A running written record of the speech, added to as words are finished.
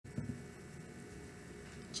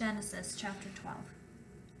Genesis chapter 12.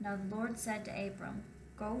 Now the Lord said to Abram,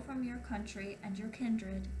 Go from your country and your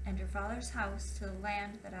kindred and your father's house to the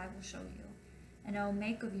land that I will show you. And I will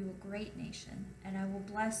make of you a great nation, and I will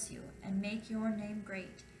bless you and make your name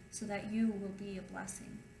great, so that you will be a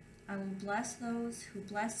blessing. I will bless those who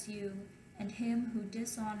bless you, and him who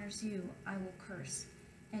dishonors you I will curse.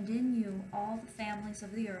 And in you all the families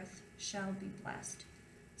of the earth shall be blessed.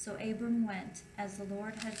 So Abram went, as the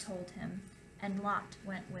Lord had told him, and Lot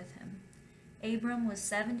went with him. Abram was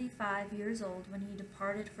 75 years old when he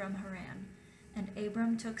departed from Haran. And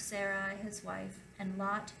Abram took Sarai his wife, and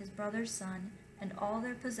Lot his brother's son, and all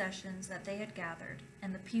their possessions that they had gathered,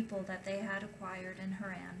 and the people that they had acquired in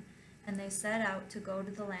Haran, and they set out to go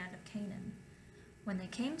to the land of Canaan. When they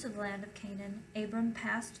came to the land of Canaan, Abram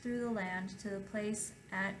passed through the land to the place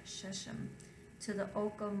at Shechem, to the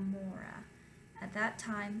oak of Moreh. At that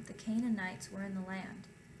time the Canaanites were in the land.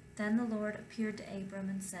 Then the Lord appeared to Abram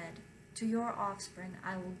and said, To your offspring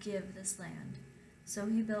I will give this land. So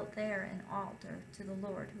he built there an altar to the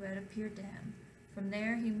Lord who had appeared to him. From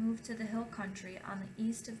there he moved to the hill country on the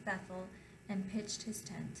east of Bethel and pitched his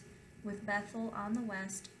tent, with Bethel on the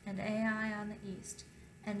west and Ai on the east.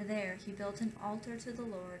 And there he built an altar to the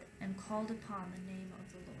Lord and called upon the name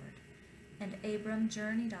of the Lord. And Abram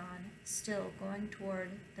journeyed on, still going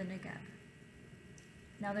toward the Negev.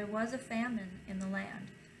 Now there was a famine in the land,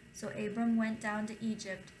 so Abram went down to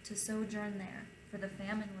Egypt to sojourn there, for the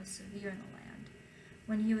famine was severe in the land.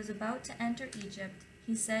 When he was about to enter Egypt,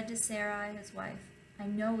 he said to Sarai his wife, I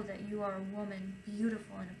know that you are a woman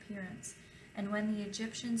beautiful in appearance, and when the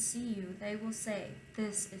Egyptians see you, they will say,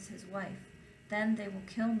 This is his wife. Then they will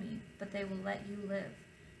kill me, but they will let you live.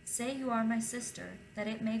 Say you are my sister, that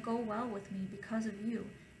it may go well with me because of you,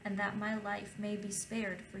 and that my life may be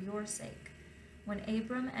spared for your sake. When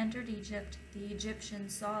Abram entered Egypt, the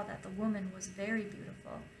Egyptians saw that the woman was very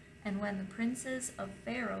beautiful, and when the princes of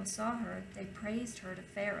Pharaoh saw her, they praised her to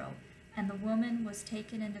Pharaoh, and the woman was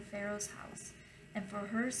taken into Pharaoh's house. And for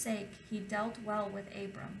her sake he dealt well with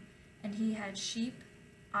Abram, and he had sheep,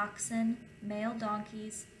 oxen, male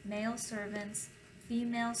donkeys, male servants,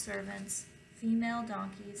 female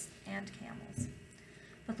donkeys, and camels.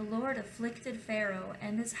 But the Lord afflicted Pharaoh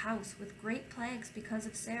and his house with great plagues because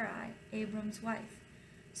of Sarai, Abram's wife.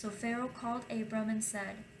 So Pharaoh called Abram and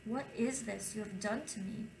said, What is this you have done to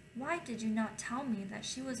me? Why did you not tell me that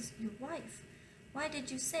she was your wife? Why did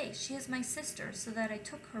you say, She is my sister, so that I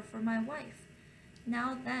took her for my wife?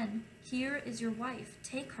 Now then, here is your wife,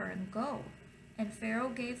 take her and go. And Pharaoh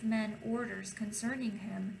gave men orders concerning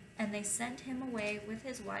him, and they sent him away with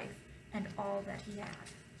his wife and all that he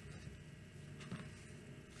had.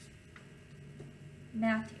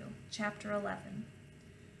 Matthew chapter 11.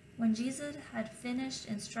 When Jesus had finished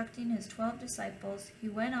instructing his 12 disciples, he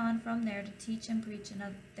went on from there to teach and preach in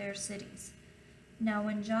their cities. Now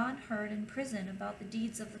when John heard in prison about the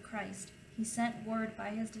deeds of the Christ, he sent word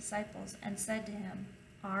by his disciples and said to him,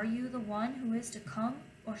 Are you the one who is to come,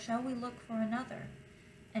 or shall we look for another?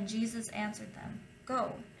 And Jesus answered them,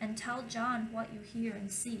 Go, and tell John what you hear and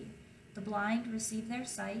see. The blind receive their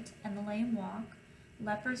sight, and the lame walk.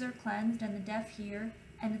 Lepers are cleansed, and the deaf hear,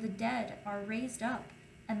 and the dead are raised up,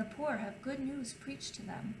 and the poor have good news preached to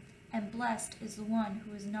them. And blessed is the one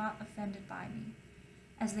who is not offended by me.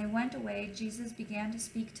 As they went away, Jesus began to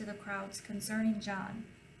speak to the crowds concerning John.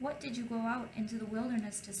 What did you go out into the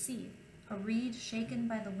wilderness to see? A reed shaken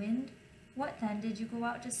by the wind? What then did you go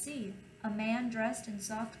out to see? A man dressed in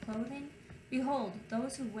soft clothing? Behold,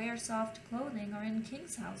 those who wear soft clothing are in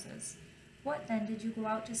kings' houses. What then did you go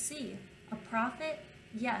out to see? A prophet?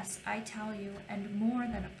 Yes, I tell you, and more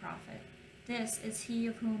than a prophet. This is he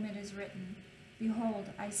of whom it is written, Behold,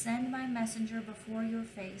 I send my messenger before your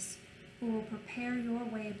face, who will prepare your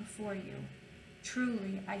way before you.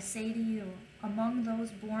 Truly, I say to you, among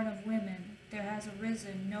those born of women, there has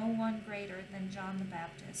arisen no one greater than John the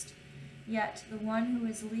Baptist. Yet the one who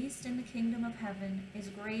is least in the kingdom of heaven is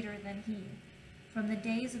greater than he. From the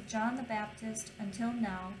days of John the Baptist until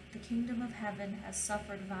now, the kingdom of heaven has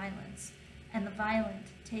suffered violence, and the violent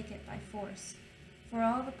take it by force. For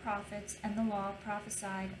all the prophets and the law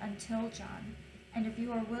prophesied until John, and if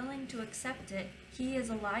you are willing to accept it, he is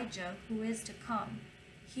Elijah who is to come.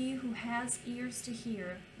 He who has ears to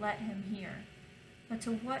hear, let him hear. But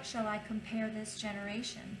to what shall I compare this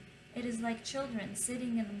generation? It is like children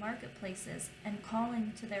sitting in the marketplaces and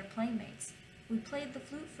calling to their playmates. We played the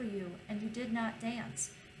flute for you, and you did not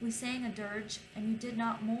dance. We sang a dirge, and you did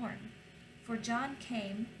not mourn. For John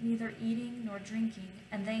came, neither eating nor drinking,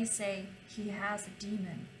 and they say, He has a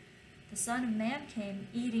demon. The Son of Man came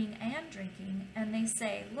eating and drinking, and they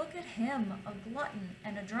say, Look at him, a glutton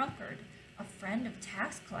and a drunkard, a friend of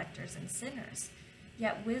tax collectors and sinners,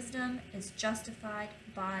 yet wisdom is justified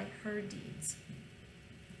by her deeds.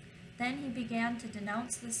 Then he began to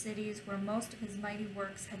denounce the cities where most of his mighty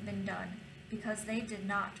works had been done, because they did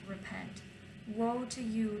not repent. Woe to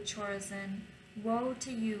you, Chorazin! Woe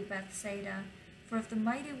to you, Bethsaida! For if the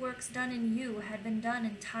mighty works done in you had been done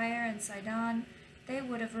in Tyre and Sidon, they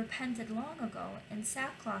would have repented long ago in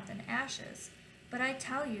sackcloth and ashes. But I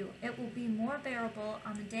tell you, it will be more bearable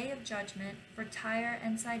on the day of judgment for Tyre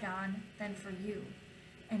and Sidon than for you.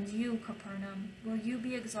 And you, Capernaum, will you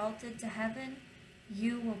be exalted to heaven?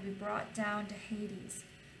 You will be brought down to Hades.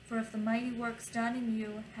 For if the mighty works done in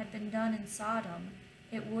you had been done in Sodom,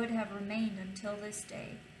 it would have remained until this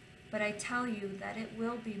day. But I tell you that it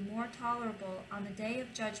will be more tolerable on the day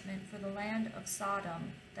of judgment for the land of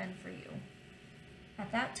Sodom than for you.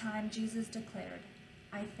 At that time Jesus declared,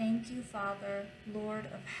 I thank you, Father, Lord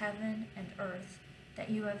of heaven and earth, that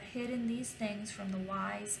you have hidden these things from the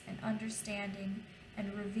wise and understanding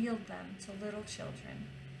and revealed them to little children.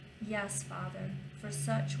 Yes, Father, for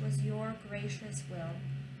such was your gracious will.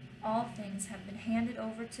 All things have been handed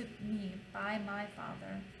over to me by my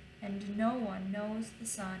Father, and no one knows the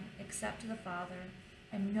Son except the Father,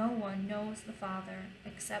 and no one knows the Father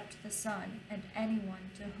except the Son, and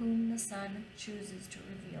anyone to whom the Son chooses to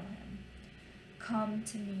reveal him. Come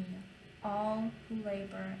to me, all who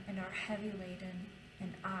labor and are heavy laden,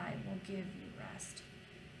 and I will give you rest.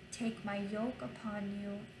 Take my yoke upon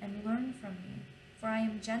you and learn from me, for I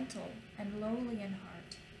am gentle and lowly in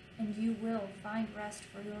heart, and you will find rest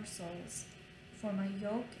for your souls. For my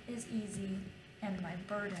yoke is easy and my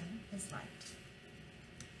burden is light.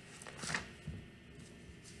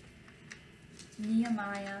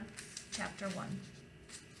 Nehemiah chapter 1.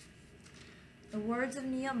 The words of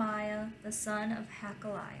Nehemiah, the son of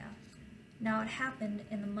Hakaliah. Now it happened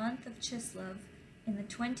in the month of Chislev, in the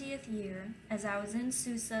 20th year, as I was in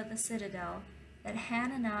Susa the citadel, that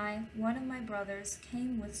Hanani, one of my brothers,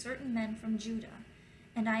 came with certain men from Judah.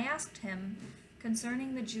 And I asked him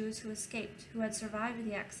concerning the Jews who escaped, who had survived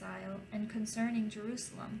the exile, and concerning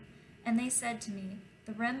Jerusalem. And they said to me,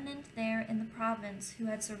 the remnant there in the province who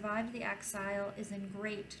had survived the exile is in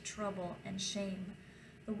great trouble and shame.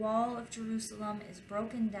 The wall of Jerusalem is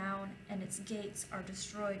broken down, and its gates are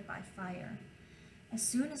destroyed by fire. As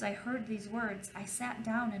soon as I heard these words, I sat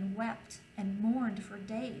down and wept and mourned for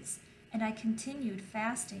days, and I continued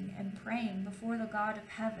fasting and praying before the God of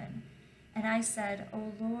heaven. And I said,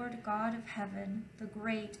 O Lord God of heaven, the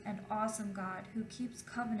great and awesome God, who keeps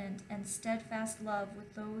covenant and steadfast love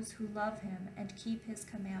with those who love him and keep his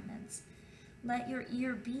commandments, let your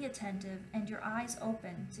ear be attentive and your eyes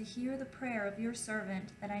open to hear the prayer of your servant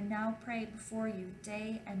that I now pray before you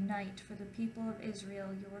day and night for the people of Israel,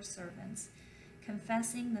 your servants,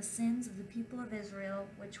 confessing the sins of the people of Israel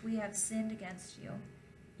which we have sinned against you.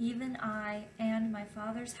 Even I and my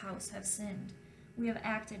father's house have sinned. We have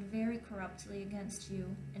acted very corruptly against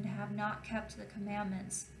you, and have not kept the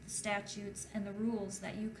commandments, the statutes, and the rules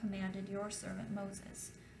that you commanded your servant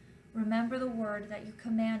Moses. Remember the word that you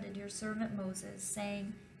commanded your servant Moses,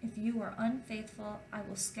 saying, If you are unfaithful, I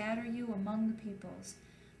will scatter you among the peoples.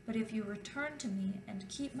 But if you return to me and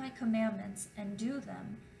keep my commandments and do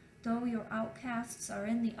them, though your outcasts are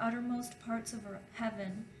in the uttermost parts of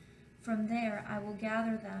heaven, from there I will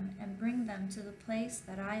gather them and bring them to the place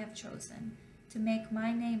that I have chosen, to make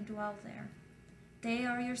my name dwell there. They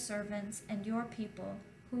are your servants and your people,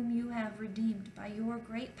 whom you have redeemed by your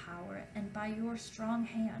great power and by your strong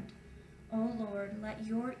hand. O Lord, let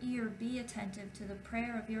your ear be attentive to the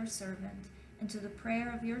prayer of your servant, and to the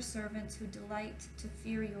prayer of your servants who delight to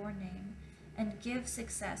fear your name, and give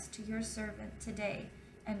success to your servant today,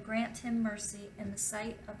 and grant him mercy in the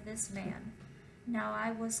sight of this man. Now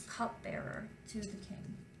I was cupbearer to the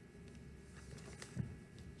king.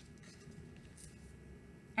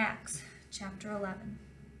 Acts chapter 11.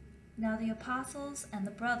 Now the apostles and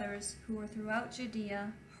the brothers who were throughout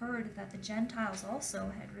Judea heard that the Gentiles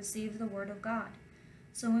also had received the word of God.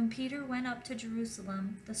 So when Peter went up to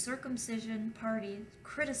Jerusalem, the circumcision party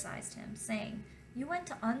criticized him, saying, You went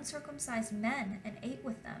to uncircumcised men and ate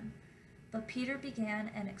with them. But Peter began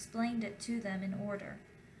and explained it to them in order.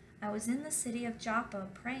 I was in the city of Joppa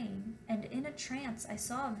praying, and in a trance I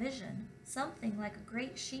saw a vision, something like a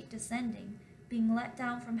great sheet descending, being let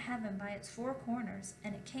down from heaven by its four corners,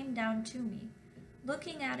 and it came down to me.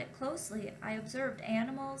 Looking at it closely, I observed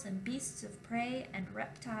animals and beasts of prey and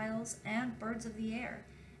reptiles and birds of the air,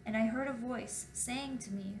 and I heard a voice saying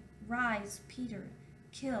to me, Rise, Peter,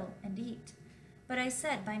 kill and eat. But I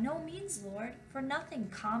said, By no means, Lord, for nothing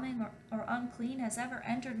common or unclean has ever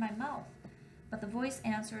entered my mouth. But the voice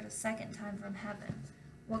answered a second time from heaven,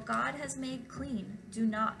 What God has made clean, do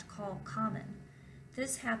not call common."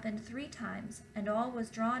 This happened 3 times, and all was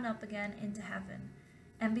drawn up again into heaven.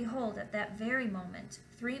 And behold, at that very moment,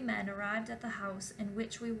 3 men arrived at the house in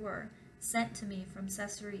which we were, sent to me from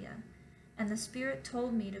Caesarea. And the Spirit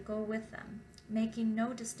told me to go with them, making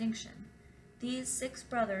no distinction. These 6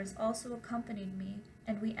 brothers also accompanied me,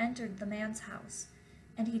 and we entered the man's house.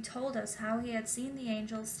 And he told us how he had seen the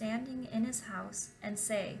angel standing in his house, and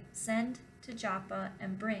say, "Send to Joppa,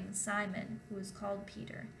 and bring Simon, who is called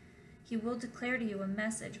Peter. He will declare to you a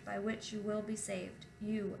message by which you will be saved,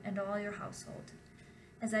 you and all your household."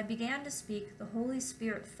 As I began to speak, the Holy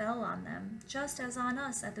Spirit fell on them, just as on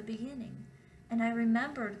us at the beginning. And I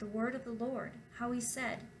remembered the word of the Lord, how he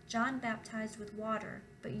said, "John baptized with water,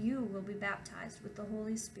 but you will be baptized with the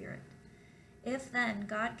Holy Spirit." If then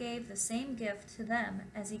God gave the same gift to them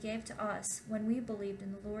as he gave to us when we believed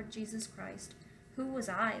in the Lord Jesus Christ, who was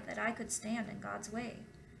I that I could stand in God's way?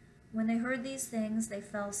 When they heard these things, they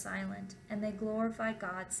fell silent, and they glorified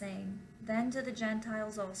God, saying, "Then to the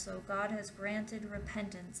Gentiles also God has granted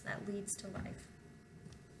repentance that leads to life."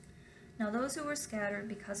 Now those who were scattered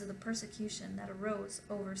because of the persecution that arose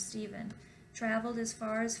over Stephen traveled as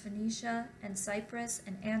far as Phoenicia and Cyprus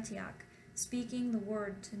and Antioch, speaking the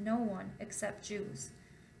word to no one except Jews.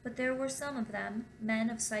 But there were some of them, men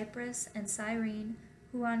of Cyprus and Cyrene,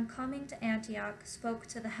 who on coming to Antioch spoke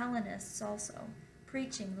to the Hellenists also,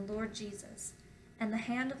 preaching the Lord Jesus. And the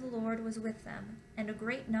hand of the Lord was with them, and a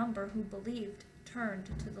great number who believed turned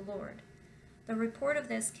to the Lord. The report of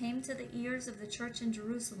this came to the ears of the church in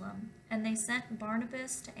Jerusalem, and they sent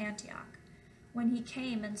Barnabas to Antioch. When he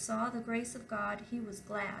came and saw the grace of God, he was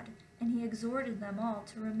glad, and he exhorted them all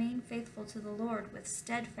to remain faithful to the Lord with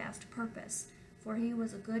steadfast purpose, for he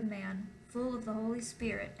was a good man, full of the Holy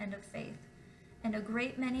Spirit and of faith. And a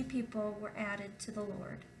great many people were added to the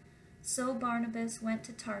Lord. So Barnabas went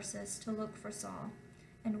to Tarsus to look for Saul,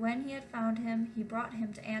 and when he had found him, he brought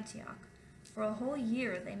him to Antioch. For a whole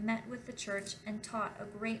year they met with the church and taught a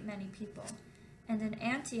great many people. And in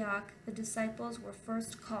Antioch the disciples were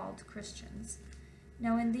first called Christians.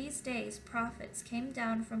 Now in these days prophets came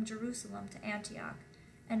down from Jerusalem to Antioch,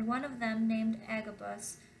 and one of them, named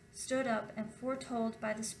Agabus, stood up and foretold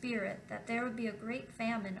by the Spirit that there would be a great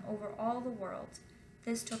famine over all the world.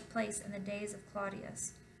 This took place in the days of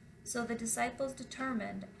Claudius. So the disciples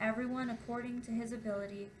determined, everyone according to his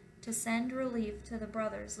ability, to send relief to the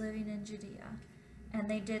brothers living in Judea. And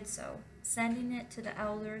they did so, sending it to the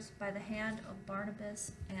elders by the hand of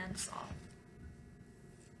Barnabas and Saul.